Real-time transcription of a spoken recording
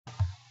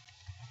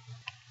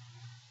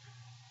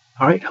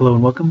All right, hello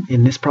and welcome.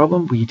 In this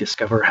problem, we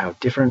discover how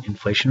different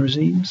inflation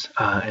regimes,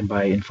 and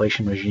by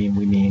inflation regime,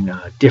 we mean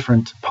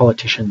different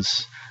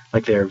politicians,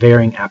 like their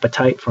varying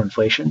appetite for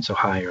inflation, so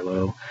high or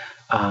low,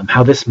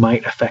 how this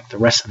might affect the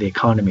rest of the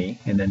economy.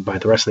 And then by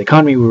the rest of the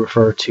economy, we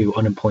refer to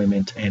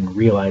unemployment and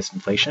realized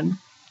inflation.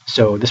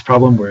 So this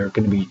problem, we're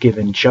going to be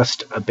given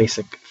just a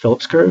basic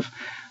Phillips curve.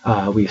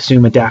 We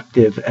assume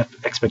adaptive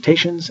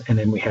expectations, and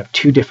then we have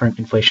two different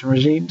inflation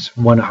regimes,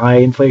 one a high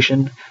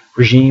inflation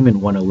regime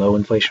and one a low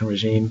inflation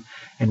regime,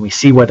 and we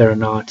see whether or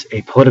not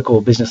a political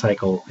business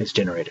cycle is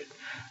generated.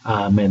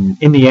 And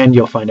in the end,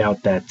 you'll find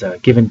out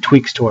that given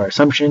tweaks to our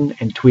assumption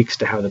and tweaks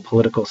to how the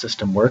political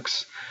system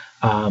works,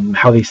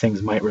 how these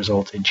things might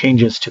result in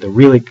changes to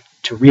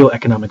real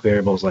economic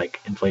variables like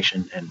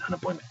inflation and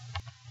unemployment.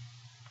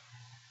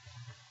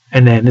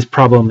 And then this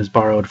problem is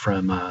borrowed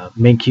from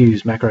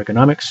Mankiw's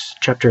Macroeconomics,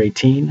 Chapter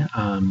 18,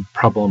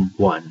 Problem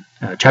 1.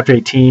 Chapter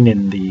 18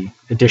 in the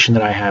edition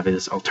that I have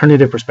is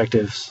Alternative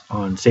Perspectives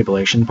on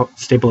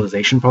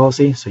Stabilization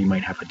Policy, so you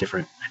might have a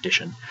different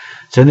edition.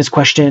 So in this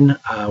question,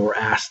 we're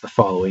asked the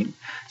following.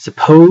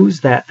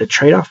 Suppose that the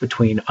trade-off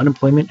between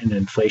unemployment and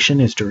inflation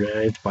is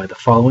derived by the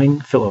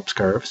following Phillips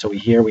curve. So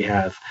here we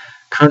have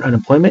current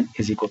unemployment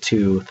is equal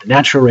to the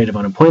natural rate of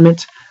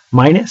unemployment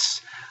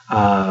minus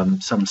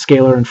some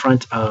scalar in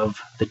front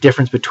of the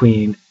difference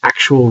between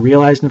actual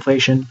realized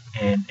inflation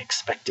and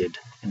expected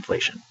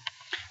inflation.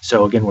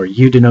 So again, where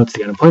U denotes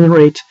the unemployment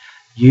rate,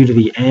 U to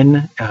the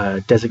N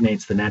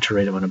designates the natural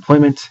rate of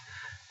unemployment,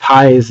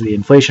 pi is the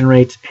inflation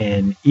rate,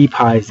 and E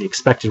pi is the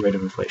expected rate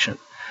of inflation.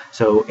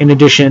 So in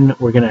addition,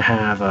 we're going to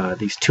have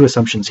these two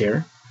assumptions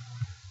here.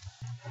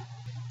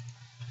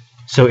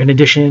 So in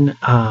addition,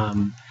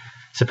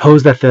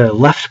 suppose that the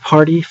left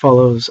party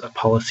follows a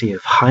policy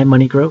of high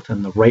money growth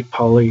and the right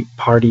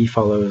party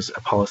follows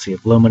a policy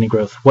of low money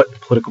growth. What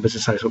political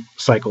business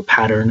cycle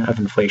pattern of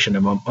inflation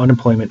and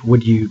unemployment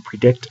would you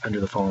predict under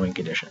the following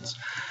conditions?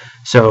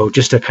 So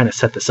just to kind of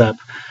set this up,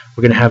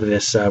 we're going to have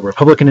this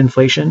Republican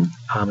inflation,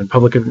 and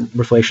Republican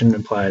inflation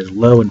implies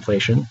low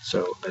inflation,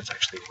 so that's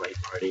actually right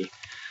party.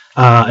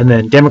 And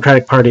then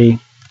Democratic Party,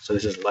 so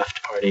this is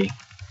left party.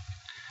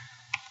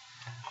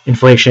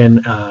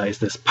 Inflation is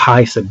this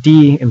pi sub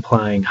d,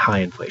 implying high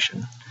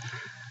inflation.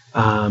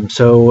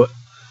 So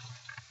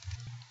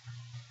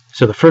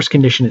the first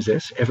condition is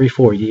this. Every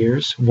 4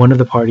 years, one of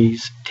the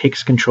parties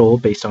takes control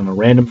based on a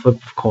random flip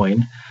of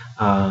coin,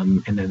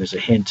 and then there's a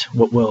hint,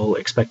 what will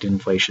expected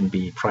inflation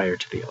be prior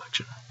to the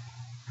election?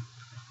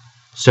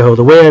 So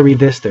the way I read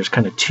this, there's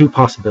kind of two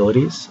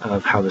possibilities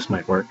of how this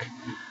might work.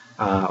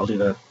 I'll do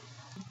the...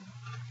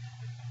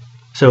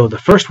 So the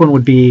first one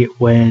would be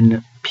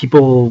when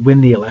people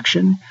win the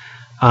election,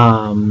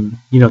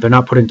 they're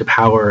not put into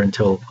power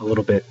until a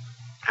little bit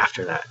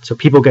after that. So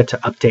people get to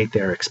update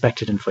their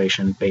expected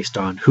inflation based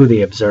on who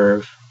they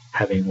observe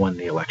having won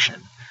the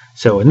election.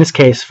 So in this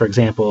case, for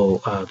example,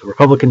 the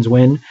Republicans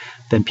win,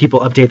 then people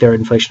update their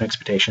inflation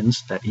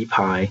expectations, that E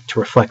pi, to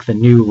reflect the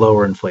new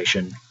lower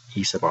inflation,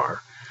 E sub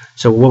r.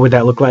 So what would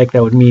that look like?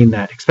 That would mean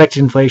that expected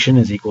inflation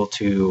is equal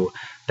to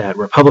that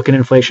Republican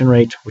inflation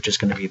rate, which is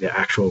going to be the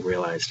actual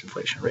realized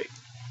inflation rate.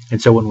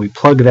 And so when we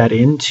plug that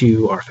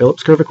into our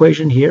Phillips curve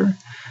equation here,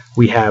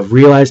 we have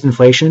realized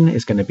inflation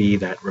is going to be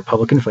that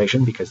Republican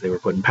inflation because they were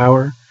put in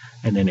power,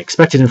 and then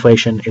expected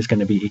inflation is going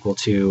to be equal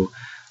to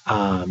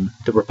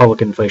the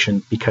Republican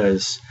inflation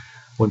because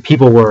when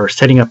people were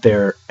setting up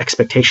their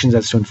expectations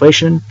as to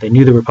inflation, they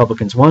knew the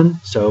Republicans won,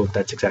 so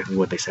that's exactly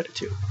what they set it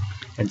to.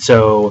 And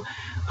so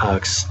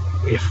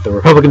if the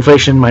Republican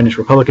inflation minus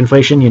Republican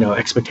inflation,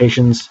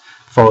 expectations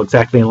fall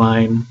exactly in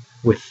line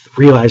with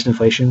realized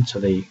inflation, so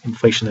the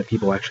inflation that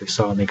people actually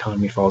saw in the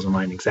economy falls in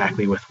line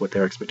exactly with what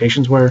their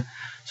expectations were.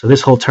 So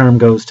this whole term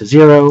goes to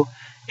zero,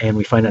 and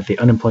we find that the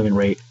unemployment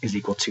rate is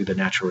equal to the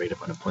natural rate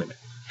of unemployment.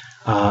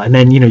 And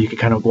then, you could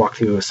kind of walk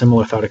through a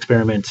similar thought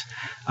experiment.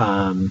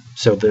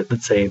 So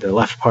let's say the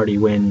left party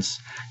wins.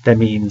 That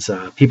means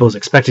people's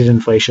expected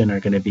inflation are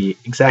going to be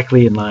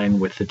exactly in line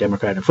with the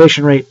Democratic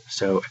inflation rate.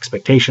 So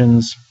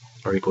expectations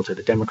are equal to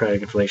the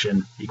Democratic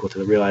inflation, equal to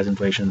the realized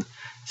inflation.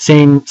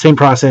 Same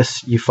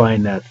process. You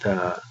find that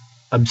the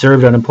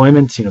observed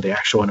unemployment, the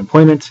actual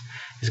unemployment,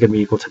 is going to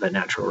be equal to that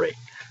natural rate.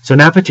 So in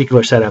that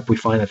particular setup, we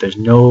find that there's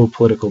no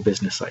political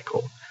business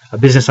cycle. A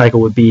business cycle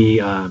would be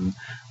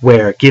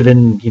where,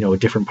 given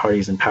different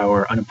parties in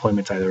power,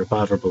 unemployment's either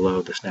above or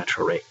below this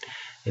natural rate.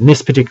 In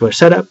this particular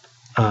setup,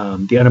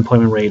 the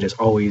unemployment rate is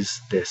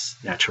always this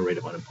natural rate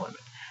of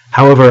unemployment.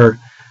 However,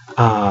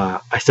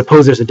 I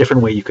suppose there's a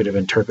different way you could have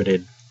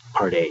interpreted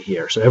Part A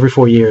here. So every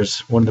 4 years,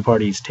 one of the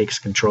parties takes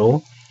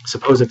control.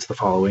 Suppose it's the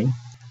following.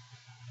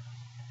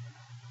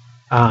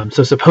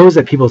 So suppose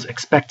that people's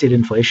expected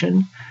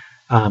inflation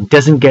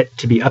doesn't get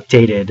to be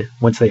updated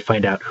once they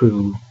find out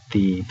who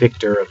the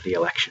victor of the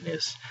election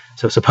is.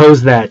 So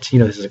suppose that,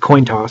 this is a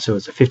coin toss, so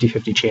it's a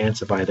 50-50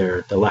 chance of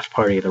either the left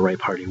party or the right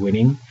party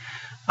winning.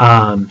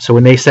 So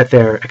when they set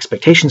their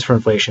expectations for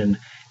inflation,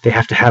 they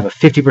have to have a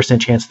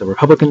 50% chance the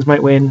Republicans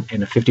might win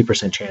and a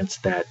 50% chance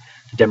that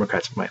the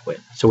Democrats might win.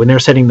 So when they're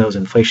setting those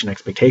inflation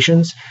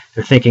expectations,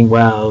 they're thinking,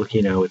 well,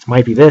 it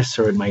might be this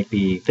or it might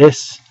be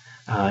this,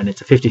 and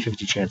it's a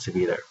 50-50 chance of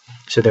either.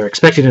 So their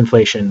expected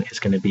inflation is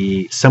going to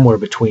be somewhere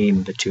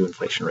between the two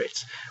inflation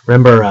rates.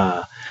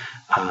 Remember,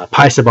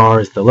 pi sub r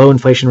is the low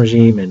inflation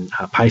regime, and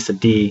pi sub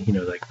d,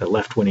 like the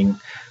left-winning,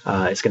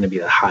 is going to be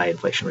the high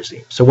inflation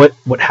regime. So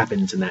what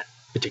happens in that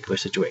particular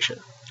situation?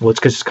 Well, let's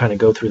just kind of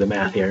go through the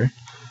math here.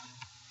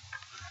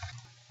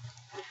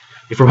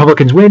 If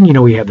Republicans win,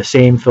 we have the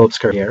same Phillips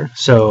curve here.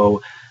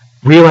 So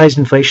realized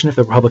inflation, if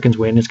the Republicans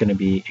win, is going to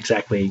be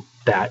exactly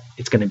that.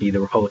 It's going to be the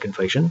Republican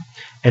inflation.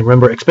 And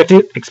remember,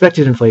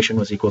 expected inflation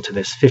was equal to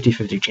this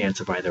 50-50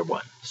 chance of either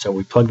one. So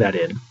we plug that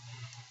in.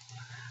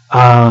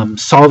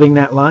 Solving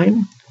that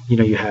line,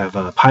 you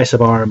have pi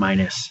sub r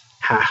minus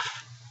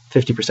half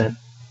 50%,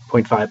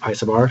 0.5 pi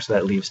sub r. So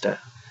that leaves to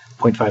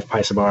 0.5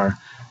 pi sub r.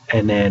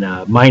 And then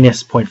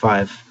minus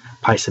 0.5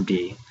 pi sub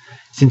d.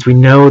 Since we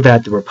know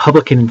that the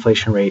Republican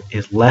inflation rate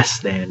is less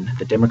than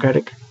the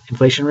Democratic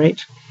inflation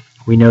rate,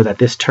 we know that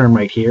this term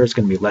right here is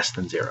going to be less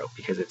than 0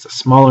 because it's a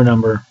smaller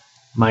number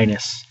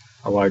minus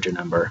a larger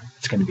number.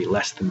 It's going to be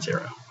less than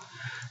 0.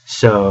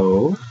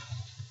 So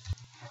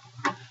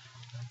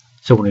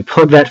when we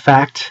plug that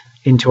fact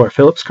into our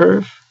Phillips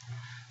curve,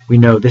 we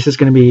know this is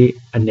going to be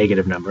a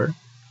negative number.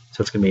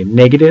 So it's going to be a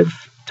negative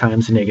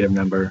times a negative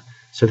number.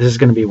 So this is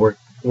going to be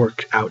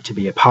work out to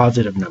be a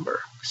positive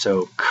number.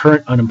 So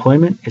current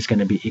unemployment is going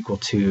to be equal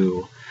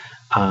to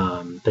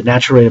the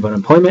natural rate of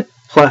unemployment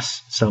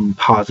plus some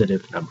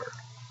positive number.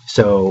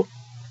 So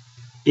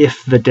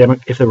if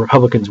the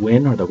Republicans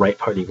win or the right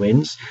party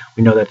wins,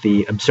 we know that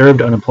the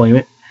observed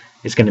unemployment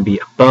is going to be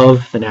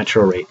above the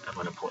natural rate of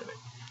unemployment.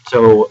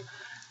 So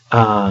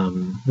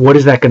what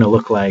is that going to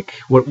look like?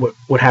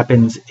 What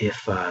happens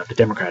if the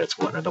Democrats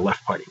win or the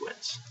left party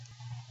wins?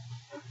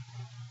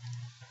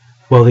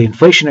 Well, the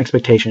inflation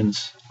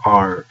expectations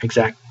are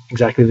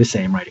exactly the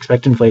same, right?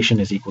 Expected inflation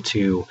is equal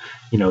to,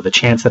 the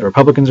chance that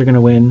Republicans are going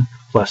to win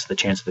plus the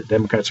chance that the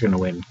Democrats are going to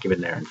win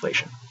given their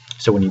inflation.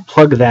 So when you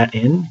plug that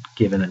in,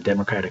 given a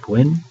Democratic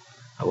win,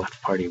 a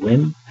left party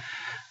win,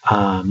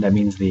 that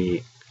means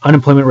the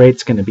unemployment rate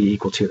is going to be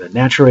equal to the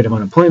natural rate of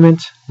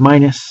unemployment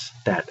minus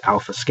that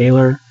alpha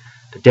scalar.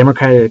 The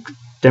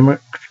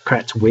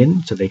Democrats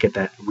win, so they get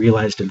that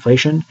realized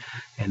inflation,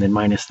 and then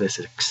minus this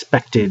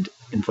expected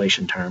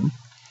inflation term.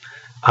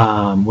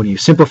 When you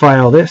simplify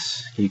all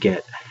this, you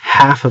get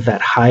half of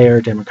that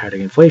higher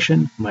Democratic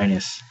inflation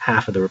minus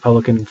half of the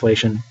Republican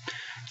inflation.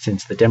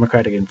 Since the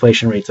Democratic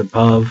inflation rate's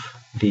above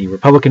the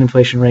Republican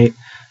inflation rate,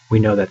 we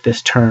know that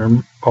this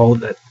term,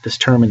 this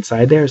term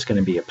inside there is going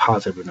to be a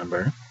positive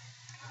number.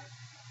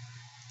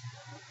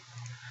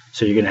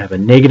 So you're going to have a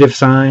negative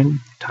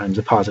sign times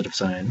a positive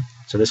sign.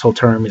 So this whole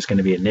term is going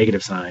to be a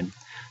negative sign.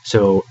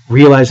 So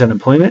realized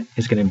unemployment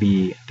is going to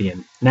be the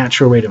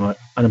natural rate of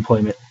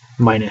unemployment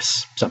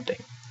minus something.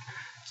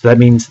 So that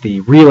means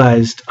the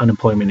realized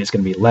unemployment is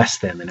going to be less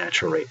than the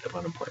natural rate of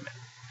unemployment.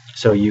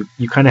 So you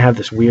kind of have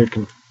this weird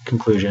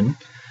conclusion.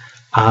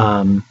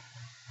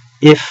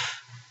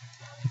 If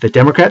the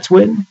Democrats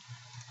win,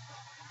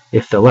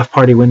 if the left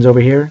party wins over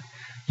here,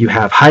 you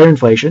have higher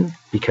inflation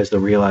because the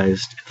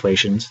realized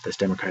inflation's this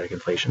Democratic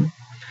inflation.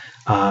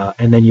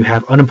 And then you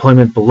have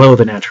unemployment below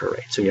the natural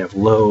rate. So you have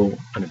low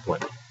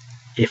unemployment.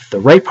 If the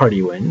right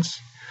party wins,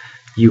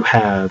 you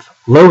have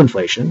low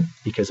inflation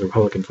because the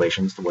Republican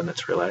inflation is the one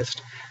that's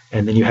realized,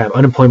 and then you have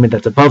unemployment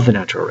that's above the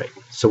natural rate.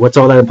 So what's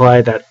all that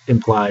imply? That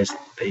implies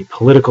a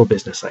political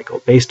business cycle.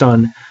 Based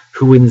on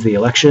who wins the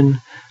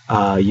election,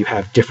 you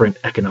have different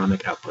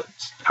economic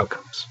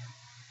outcomes.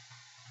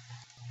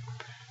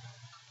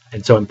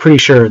 And so I'm pretty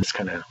sure this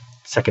kind of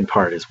second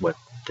part is what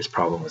this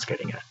problem was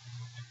getting at.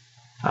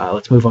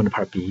 Let's move on to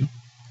part B.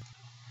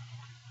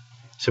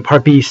 So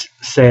part B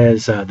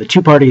says the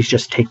two parties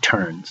just take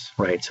turns,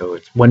 right? So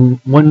it's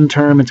one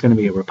term, it's going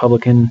to be a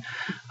Republican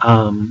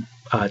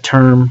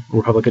term.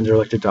 Republicans are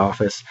elected to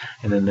office,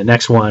 and then the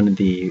next one,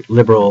 the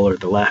liberal or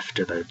the left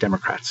or the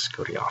Democrats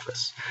go to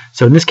office.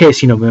 So in this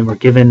case, remember,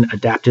 given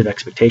adaptive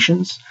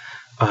expectations,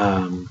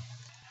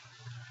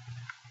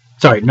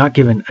 not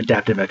given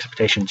adaptive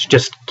expectations,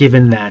 just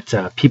given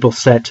that people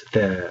set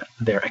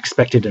their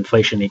expected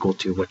inflation equal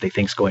to what they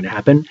think is going to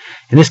happen.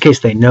 In this case,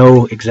 they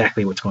know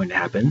exactly what's going to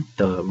happen.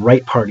 The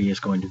right party is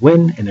going to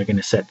win, and they're going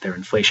to set their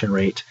inflation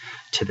rate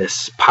to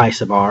this pi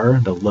sub r,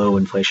 the low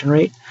inflation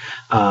rate.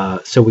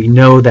 So we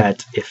know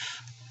that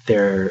if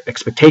their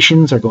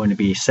expectations are going to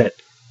be set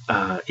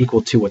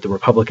equal to what the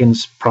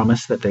Republicans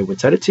promised that they would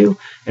set it to,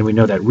 and we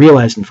know that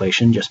realized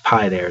inflation, just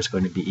pi there, is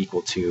going to be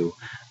equal to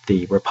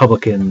the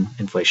Republican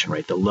inflation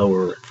rate, the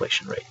lower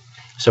inflation rate.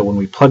 So when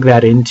we plug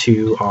that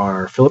into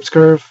our Phillips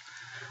curve,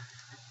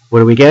 what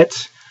do we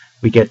get?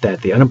 We get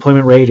that the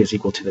unemployment rate is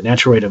equal to the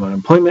natural rate of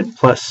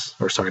unemployment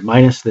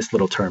minus this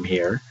little term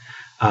here.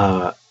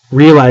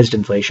 Realized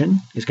inflation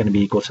is going to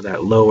be equal to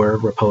that lower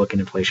Republican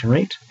inflation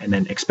rate. And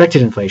then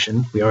expected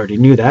inflation, we already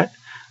knew that.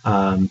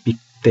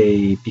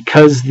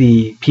 Because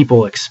the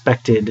people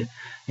expected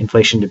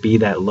inflation to be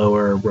that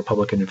lower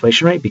Republican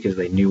inflation rate because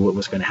they knew what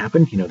was going to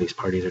happen. These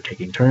parties are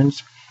taking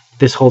turns.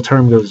 This whole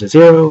term goes to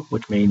zero,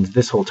 which means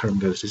this whole term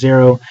goes to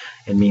zero,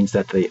 and means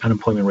that the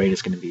unemployment rate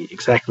is going to be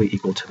exactly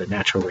equal to the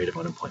natural rate of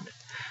unemployment.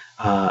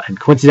 And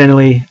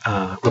coincidentally,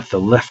 with the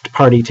left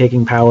party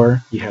taking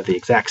power, you have the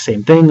exact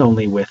same thing,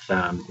 only with,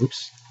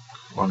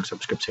 wrong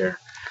subscripts here,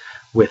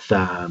 with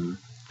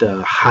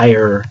the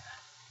higher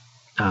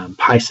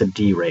pi sub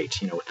d rate,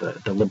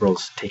 with the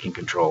liberals taking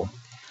control.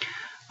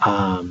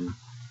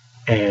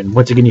 And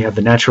once again, you have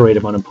the natural rate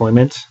of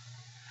unemployment.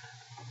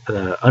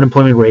 The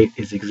unemployment rate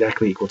is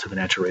exactly equal to the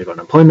natural rate of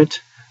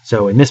unemployment.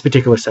 So in this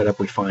particular setup,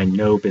 we find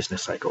no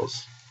business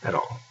cycles at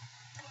all.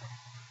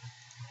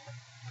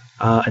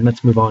 And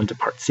let's move on to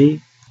part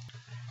C.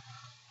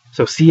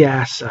 So C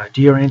asks,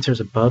 do your answers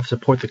above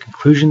support the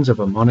conclusions of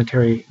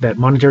that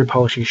monetary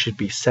policy should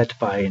be set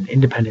by an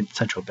independent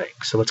central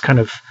bank? So let's kind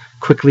of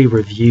quickly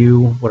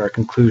review what our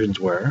conclusions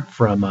were.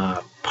 From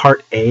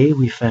part A,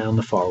 we found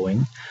the following.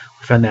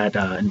 We found that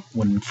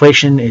when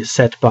inflation is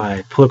set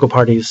by political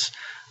parties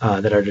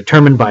that are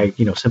determined by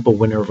simple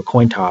winner of a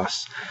coin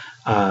toss,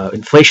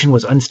 inflation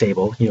was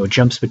unstable. It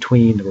jumps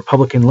between the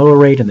Republican lower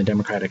rate and the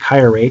Democratic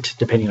higher rate,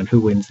 depending on who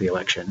wins the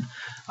election.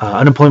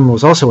 Unemployment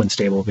was also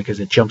unstable because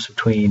it jumps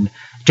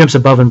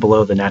above and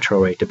below the natural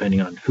rate,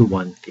 depending on who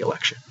won the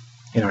election.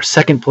 In our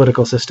second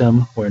political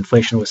system, where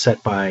inflation was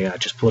set by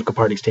just political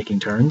parties taking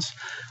turns,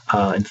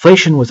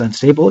 inflation was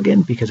unstable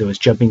again because it was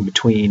jumping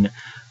between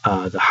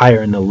the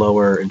higher and the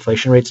lower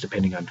inflation rates,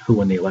 depending on who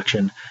won the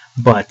election.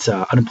 But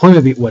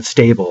unemployment was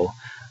stable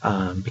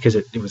because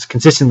it was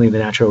consistently the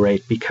natural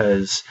rate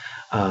because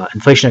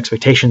inflation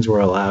expectations were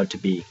allowed to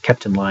be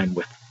kept in line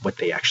with what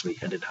they actually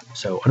ended up.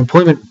 So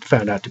unemployment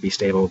found out to be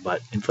stable,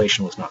 but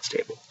inflation was not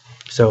stable.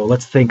 So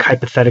let's think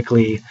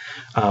hypothetically,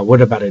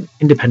 what about an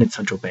independent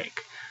central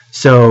bank?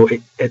 So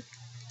at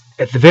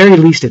the very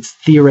least, it's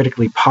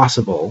theoretically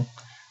possible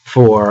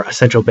for a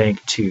central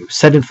bank to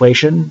set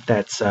inflation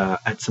that's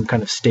at some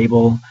kind of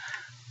stable,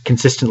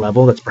 consistent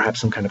level. That's perhaps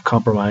some kind of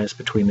compromise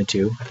between the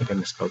two. I think I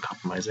misspelled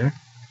compromise there.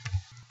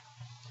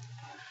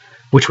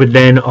 Which would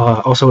then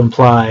also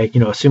imply,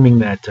 assuming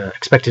that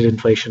expected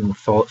inflation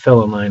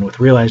fell in line with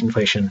realized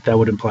inflation, that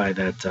would imply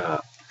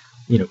that,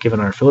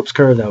 given our Phillips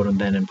curve, that would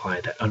then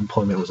imply that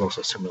unemployment was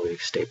also similarly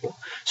stable.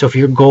 So if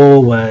your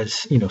goal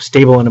was,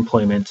 stable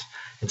unemployment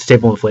and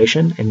stable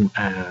inflation,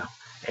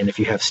 and if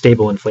you have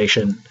stable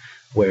inflation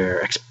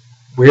where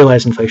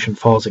realized inflation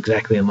falls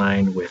exactly in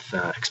line with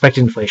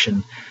expected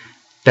inflation,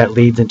 that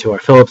leads into our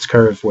Phillips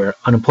curve where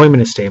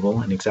unemployment is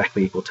stable and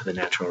exactly equal to the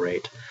natural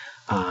rate.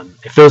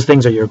 If those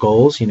things are your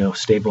goals,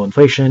 stable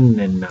inflation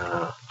and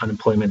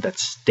unemployment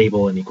that's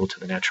stable and equal to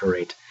the natural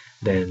rate,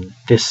 then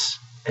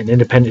an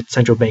independent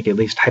central bank, at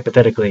least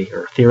hypothetically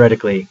or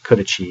theoretically, could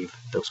achieve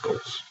those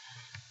goals.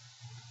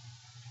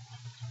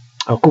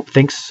 Oh, cool.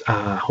 Thanks.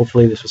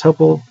 Hopefully this was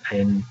helpful,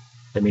 and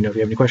let me know if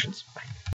you have any questions. Bye.